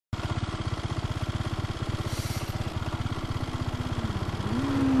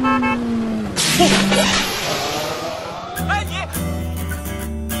哎，你。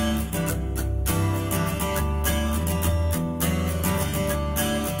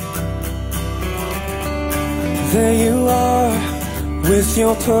 There you are, with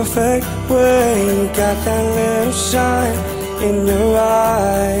your perfect way. You got that little shine in your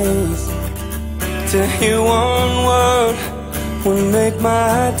eyes. To hear one word would make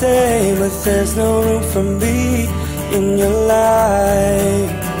my day, but there's no room for me in your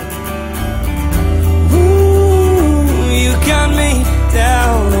life. Ooh, you got me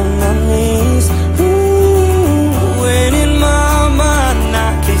down on my knees. Ooh, and in my mind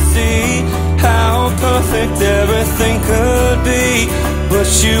I can see how perfect everything could be, but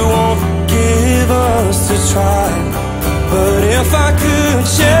you won't give us a try. But if I could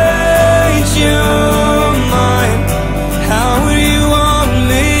change your mind, how would you want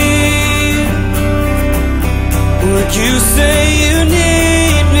me? Would you say you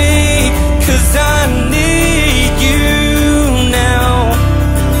need me? 'Cause I need you now.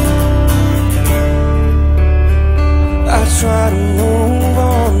 I try to move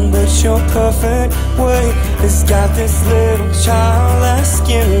on, but your perfect way has got this little child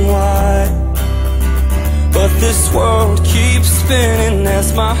asking why. But this world keeps spinning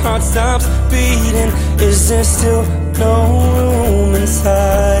as my heart stops beating. Is there still no room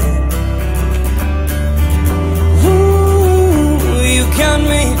inside? Ooh, you got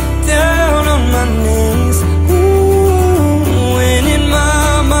me down on my knees. Ooh, and in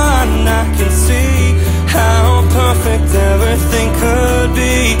my mind I can see how perfect everything could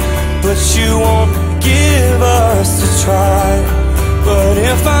be, but you won't give us a try. But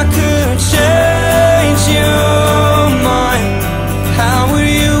if I could change your mind, how would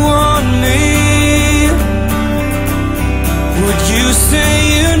you want me? Would you say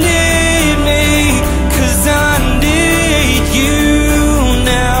you need me? 'Cause I need you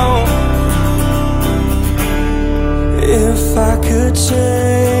now. If I could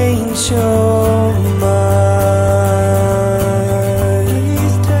change your mind,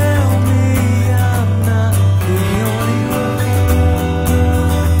 please tell me I'm not the only one.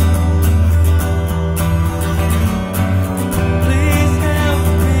 Please help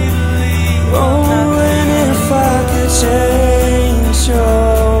me believe. Oh, and if I could change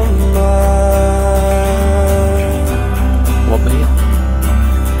your mind, 我没有。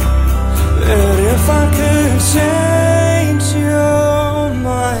 and if I could change your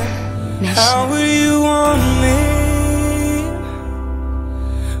mind, how would you want me?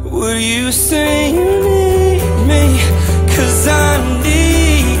 Would you say you need me? 'Cause I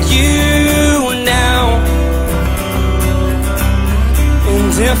need you now.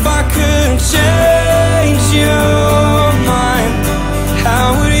 And if I could change your mind, how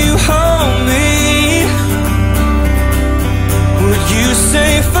would you hold me? Would you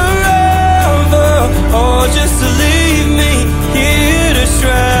say forever, or just to leave me here to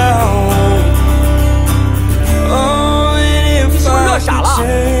drown? Oh, and if I could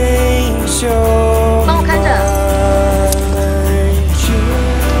change your 帮我看着，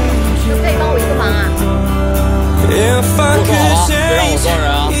 mind, 可以帮我一个忙啊？ if I 不错 could 啊，别让我 change 撞人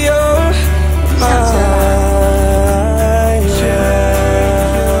啊！